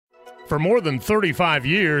For more than 35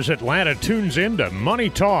 years, Atlanta tunes into Money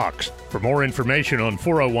Talks. For more information on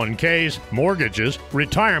 401ks, mortgages,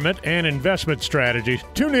 retirement, and investment strategies,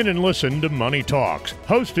 tune in and listen to Money Talks,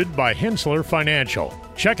 hosted by Hensler Financial.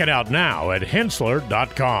 Check it out now at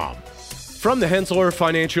hensler.com. From the Hensler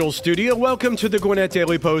Financial Studio, welcome to the Gwinnett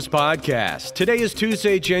Daily Post podcast. Today is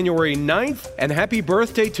Tuesday, January 9th, and happy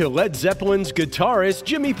birthday to Led Zeppelin's guitarist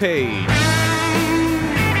Jimmy Page.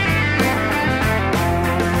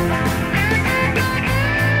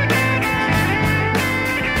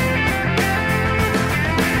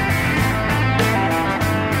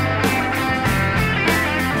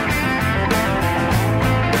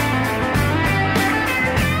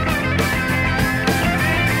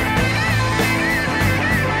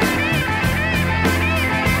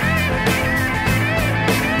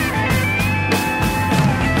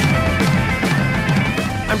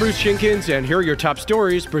 Bruce Jenkins, and here are your top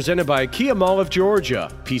stories presented by Kia Mall of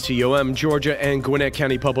Georgia. PCOM Georgia and Gwinnett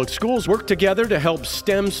County Public Schools work together to help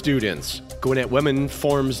STEM students. Gwinnett Women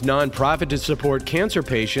forms nonprofit to support cancer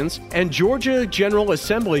patients, and Georgia General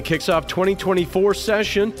Assembly kicks off 2024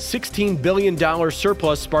 session. $16 billion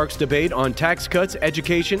surplus sparks debate on tax cuts,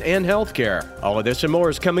 education, and health care. All of this and more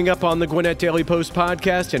is coming up on the Gwinnett Daily Post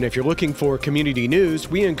podcast, and if you're looking for community news,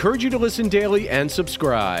 we encourage you to listen daily and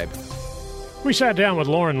subscribe. We sat down with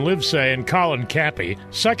Lauren Livesay and Colin Cappy,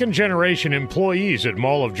 second-generation employees at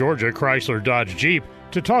Mall of Georgia Chrysler Dodge Jeep,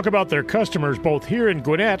 to talk about their customers both here in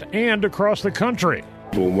Gwinnett and across the country.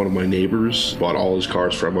 Well, one of my neighbors bought all his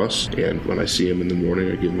cars from us, and when I see him in the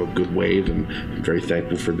morning, I give him a good wave, and I'm very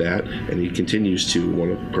thankful for that. And he continues to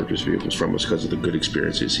want to purchase vehicles from us because of the good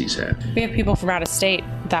experiences he's had. We have people from out of state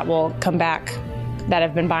that will come back that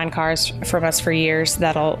have been buying cars from us for years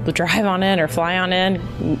that'll drive on in or fly on in,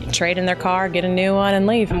 trade in their car, get a new one, and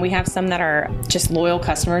leave. And we have some that are just loyal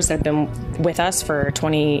customers that have been with us for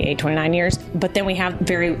 28, 29 years. But then we have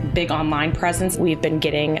very big online presence. We've been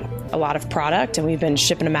getting a lot of product, and we've been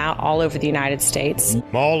shipping them out all over the United States.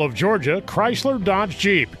 Mall of Georgia Chrysler Dodge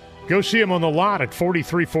Jeep. Go see them on the lot at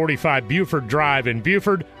 4345 Buford Drive in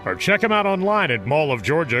Buford, or check them out online at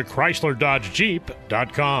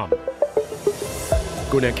mallofgeorgiachryslerDodgeJeep.com.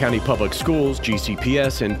 Gwinnett County Public Schools,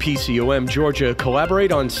 GCPS, and PCOM Georgia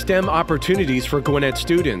collaborate on STEM opportunities for Gwinnett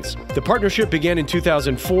students. The partnership began in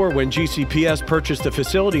 2004 when GCPS purchased a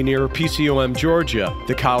facility near PCOM Georgia.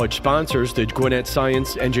 The college sponsors the Gwinnett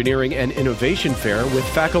Science, Engineering, and Innovation Fair with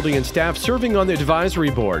faculty and staff serving on the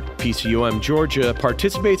advisory board. PCOM Georgia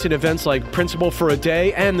participates in events like Principal for a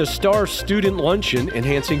Day and the Star Student Luncheon,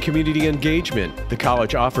 enhancing community engagement. The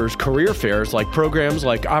college offers career fairs like programs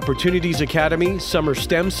like Opportunities Academy, Summer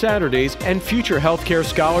STEM Saturdays, and future healthcare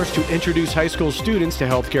scholars to introduce high school students to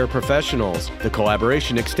healthcare professionals. The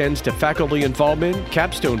collaboration extends to faculty involvement,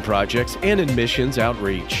 capstone projects, and admissions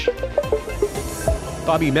outreach.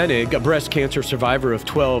 Bobby Menig, a breast cancer survivor of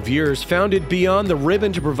 12 years, founded Beyond the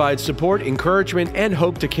Ribbon to provide support, encouragement, and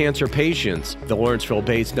hope to cancer patients. The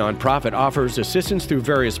Lawrenceville-based nonprofit offers assistance through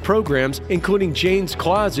various programs, including Jane's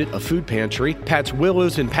Closet, a food pantry, Pat's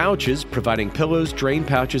Willows and Pouches, providing pillows, drain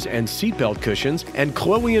pouches, and seatbelt cushions, and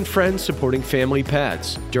Chloe and Friends, supporting family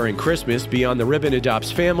pets. During Christmas, Beyond the Ribbon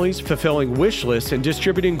adopts families, fulfilling wish lists and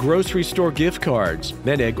distributing grocery store gift cards.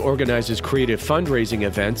 Menig organizes creative fundraising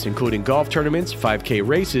events, including golf tournaments, 5K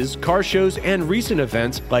races, car shows, and recent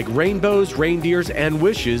events like rainbows, reindeers, and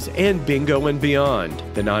wishes, and bingo and beyond.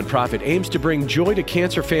 The nonprofit aims to bring joy to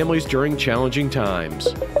cancer families during challenging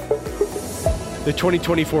times. The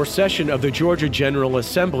 2024 session of the Georgia General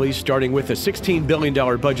Assembly, starting with a $16 billion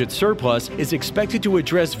budget surplus, is expected to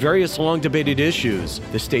address various long-debated issues.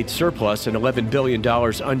 The state surplus and $11 billion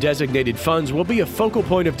undesignated funds will be a focal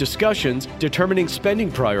point of discussions determining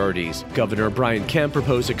spending priorities. Governor Brian Kemp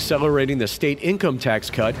proposed accelerating the state income tax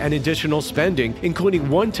cut and additional spending, including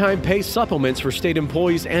one-time pay supplements for state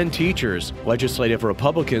employees and teachers. Legislative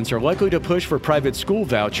Republicans are likely to push for private school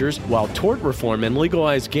vouchers, while tort reform and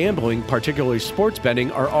legalized gambling, particularly sports betting,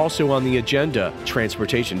 are also on the agenda.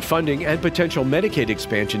 Transportation funding and potential Medicaid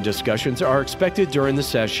expansion discussions are expected during the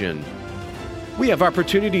session. We have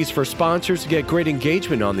opportunities for sponsors to get great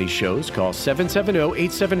engagement on these shows. Call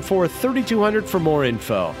 770-874-3200 for more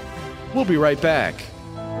info. We'll be right back.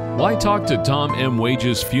 Why talk to Tom M.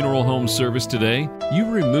 Wage's Funeral Home Service today? You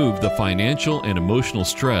remove the financial and emotional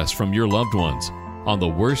stress from your loved ones. On the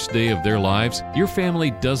worst day of their lives, your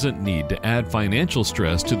family doesn't need to add financial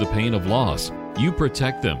stress to the pain of loss. You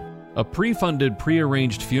protect them. A pre-funded,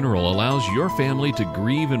 pre-arranged funeral allows your family to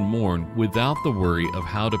grieve and mourn without the worry of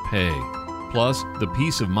how to pay. Plus, the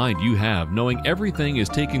peace of mind you have knowing everything is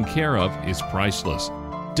taken care of is priceless.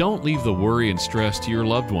 Don't leave the worry and stress to your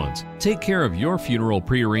loved ones. Take care of your funeral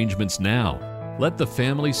prearrangements now. Let the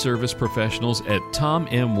family service professionals at Tom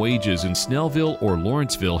M. Wages in Snellville or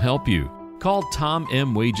Lawrenceville help you. Call Tom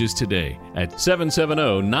M. Wages today at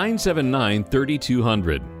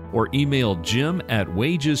 770-979-3200 or email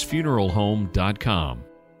jim@wagesfuneralhome.com.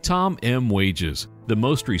 Tom M. Wages, the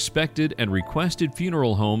most respected and requested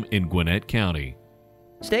funeral home in Gwinnett County.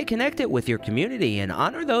 Stay connected with your community and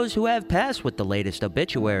honor those who have passed with the latest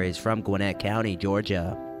obituaries from Gwinnett County,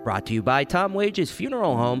 Georgia. Brought to you by Tom Wages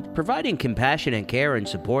Funeral Home, providing compassionate care and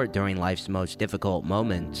support during life's most difficult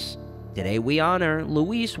moments. Today we honor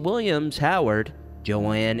Louise Williams Howard,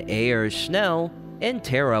 Joanne Ayers Snell, and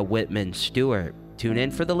Tara Whitman Stewart. Tune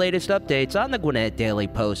in for the latest updates on the Gwinnett Daily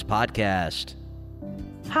Post podcast.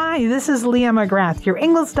 Hi, this is Leah McGrath, your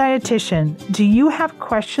Ingalls dietitian. Do you have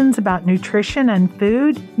questions about nutrition and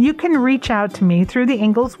food? You can reach out to me through the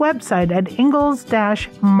Ingalls website at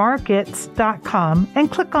ingalls-markets.com and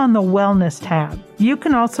click on the Wellness tab. You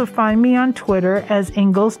can also find me on Twitter as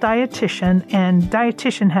Ingalls Dietitian, and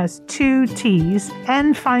dietitian has 2 T's,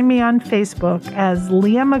 and find me on Facebook as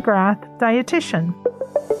Leah McGrath Dietitian.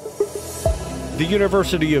 The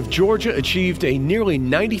University of Georgia achieved a nearly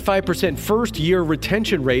 95% first-year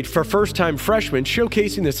retention rate for first-time freshmen,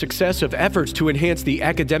 showcasing the success of efforts to enhance the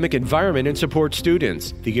academic environment and support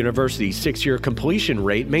students. The university's 6-year completion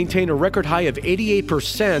rate maintained a record high of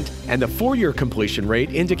 88%, and the 4-year completion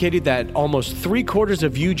rate indicated that almost 3/4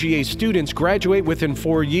 of UGA students graduate within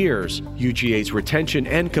 4 years. UGA's retention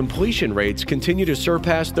and completion rates continue to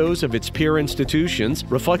surpass those of its peer institutions,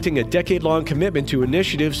 reflecting a decade-long commitment to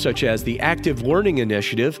initiatives such as the Active Learning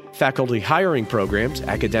Initiative, faculty hiring programs,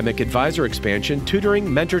 academic advisor expansion, tutoring,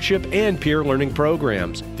 mentorship, and peer learning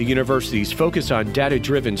programs. The university's focus on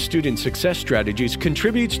data-driven student success strategies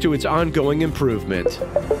contributes to its ongoing improvement.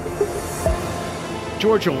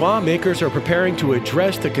 Georgia lawmakers are preparing to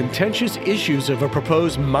address the contentious issues of a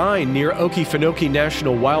proposed mine near Okefenokee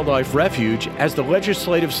National Wildlife Refuge as the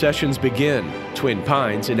legislative sessions begin. Twin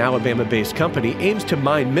Pines, an Alabama-based company, aims to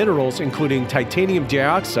mine minerals including titanium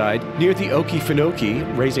dioxide near the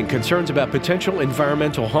Okefenokee, raising concerns about potential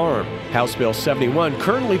environmental harm. House Bill 71,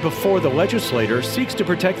 currently before the legislature, seeks to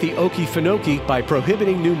protect the Okefenokee by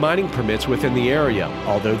prohibiting new mining permits within the area.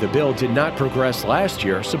 Although the bill did not progress last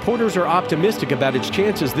year, supporters are optimistic about its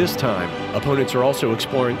chances this time. Opponents are also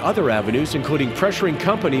exploring other avenues, including pressuring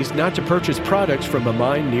companies not to purchase products from a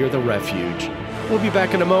mine near the refuge. We'll be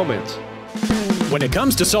back in a moment. When it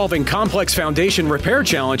comes to solving complex foundation repair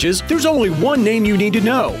challenges, there's only one name you need to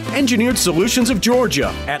know: Engineered Solutions of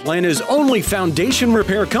Georgia, Atlanta's only foundation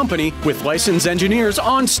repair company with licensed engineers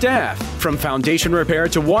on staff. From foundation repair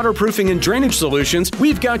to waterproofing and drainage solutions,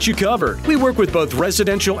 we've got you covered. We work with both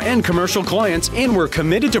residential and commercial clients, and we're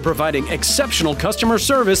committed to providing exceptional customer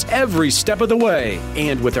service every step of the way.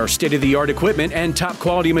 And with our state-of-the-art equipment and top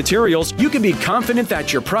quality materials, you can be confident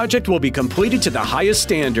that your project will be completed to the highest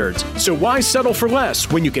standards. So why settle for less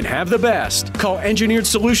when you can have the best? Call Engineered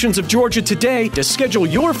Solutions of Georgia today to schedule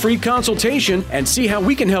your free consultation and see how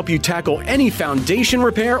we can help you tackle any foundation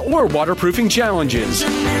repair or waterproofing challenges.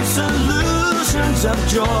 Engineered Solutions of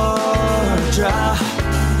Georgia.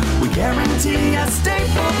 We guarantee a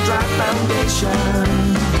stable, dry foundation.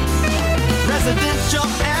 Residential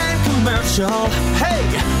and commercial. Hey,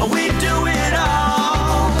 we do it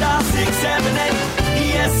all. Dial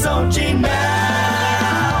 678 ESOG now.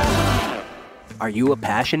 Are you a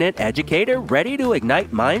passionate educator ready to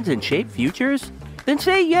ignite minds and shape futures? Then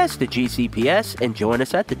say yes to GCPS and join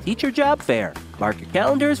us at the Teacher Job Fair. Mark your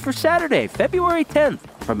calendars for Saturday, February 10th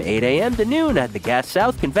from 8 a.m. to noon at the Gas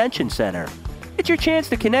South Convention Center. It's your chance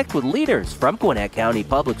to connect with leaders from Gwinnett County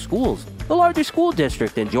Public Schools, the largest school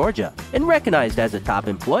district in Georgia, and recognized as a top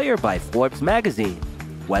employer by Forbes magazine.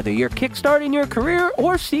 Whether you're kickstarting your career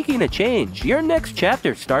or seeking a change, your next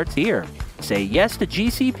chapter starts here. Say yes to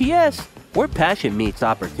GCPS, where passion meets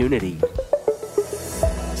opportunity.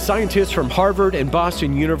 Scientists from Harvard and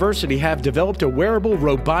Boston University have developed a wearable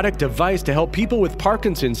robotic device to help people with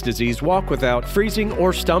Parkinson's disease walk without freezing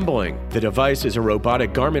or stumbling. The device is a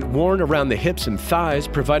robotic garment worn around the hips and thighs,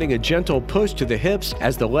 providing a gentle push to the hips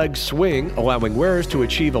as the legs swing, allowing wearers to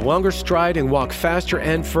achieve a longer stride and walk faster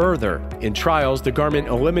and further. In trials, the garment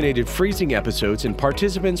eliminated freezing episodes in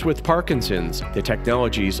participants with Parkinson's. The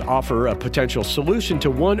technologies offer a potential solution to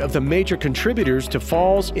one of the major contributors to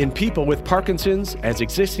falls in people with Parkinson's, as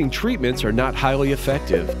existing treatments are not highly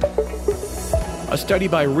effective. A study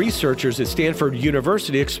by researchers at Stanford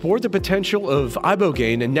University explored the potential of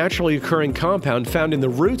ibogaine, a naturally occurring compound found in the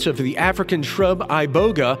roots of the African shrub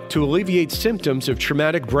iboga, to alleviate symptoms of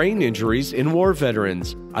traumatic brain injuries in war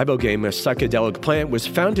veterans. Ibogaine, a psychedelic plant, was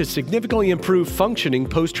found to significantly improve functioning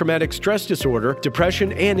post-traumatic stress disorder,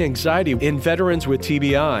 depression, and anxiety in veterans with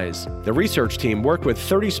TBIs. The research team worked with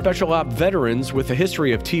 30 special op veterans with a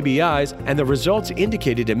history of TBIs, and the results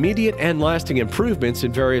indicated immediate and lasting improvements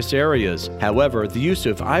in various areas. However, the use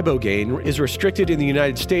of Ibogaine is restricted in the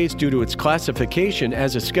United States due to its classification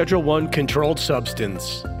as a Schedule I controlled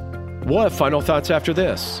substance. We'll have final thoughts after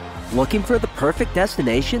this. Looking for the perfect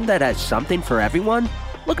destination that has something for everyone?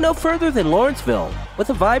 Look no further than Lawrenceville.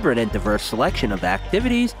 With a vibrant and diverse selection of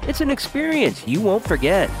activities, it's an experience you won't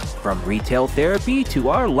forget. From retail therapy to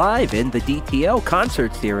our live in the DTL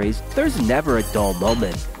concert series, there's never a dull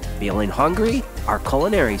moment. Feeling hungry? Our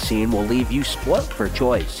culinary scene will leave you spoilt for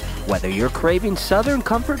choice. Whether you're craving southern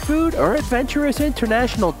comfort food or adventurous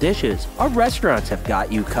international dishes, our restaurants have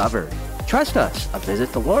got you covered. Trust us, a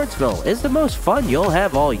visit to Lawrenceville is the most fun you'll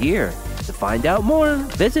have all year. To find out more,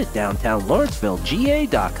 visit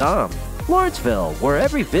downtownlawrencevillega.com. Lawrenceville, where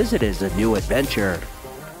every visit is a new adventure.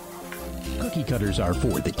 Cookie cutters are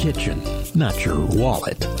for the kitchen, not your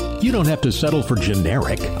wallet. You don't have to settle for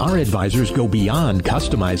generic. Our advisors go beyond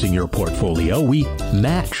customizing your portfolio. We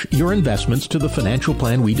match your investments to the financial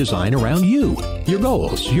plan we design around you, your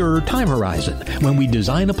goals, your time horizon, when we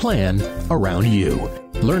design a plan around you.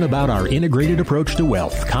 Learn about our integrated approach to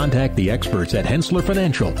wealth. Contact the experts at Hensler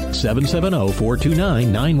Financial,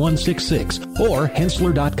 770-429-9166, or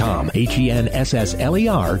Hensler.com,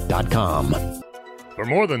 HENSSLER.com. For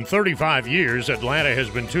more than 35 years, Atlanta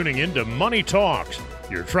has been tuning into Money Talks,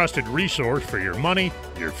 your trusted resource for your money,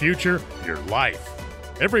 your future, your life.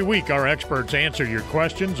 Every week, our experts answer your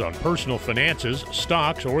questions on personal finances,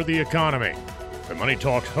 stocks, or the economy. The Money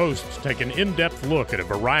Talks hosts take an in-depth look at a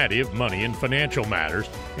variety of money and financial matters,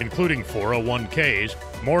 including 401ks,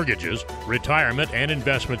 mortgages, retirement, and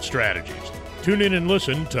investment strategies. Tune in and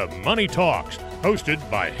listen to Money Talks, hosted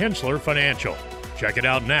by Hensler Financial. Check it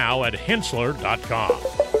out now at Hensler.com.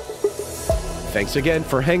 Thanks again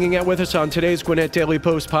for hanging out with us on today's Gwinnett Daily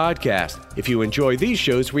Post podcast. If you enjoy these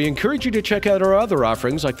shows, we encourage you to check out our other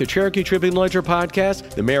offerings like the Cherokee Tribune Ledger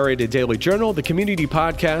podcast, the Marietta Daily Journal, the Community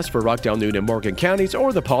Podcast for Rockdale, Newton, and Morgan counties,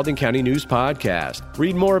 or the Paulding County News Podcast.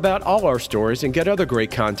 Read more about all our stories and get other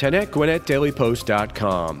great content at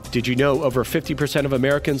GwinnettDailyPost.com. Did you know over 50% of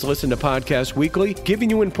Americans listen to podcasts weekly? Giving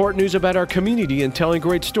you important news about our community and telling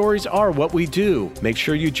great stories are what we do. Make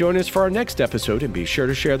sure you join us for our next episode and be sure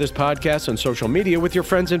to share this podcast on social media with your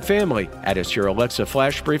friends and family. Add us to your Alexa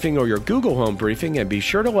Flash Briefing or your Google Home Briefing, and be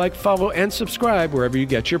sure to like, follow, and subscribe wherever you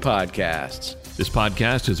get your podcasts. This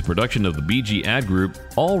podcast is a production of the BG Ad Group,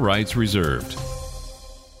 all rights reserved.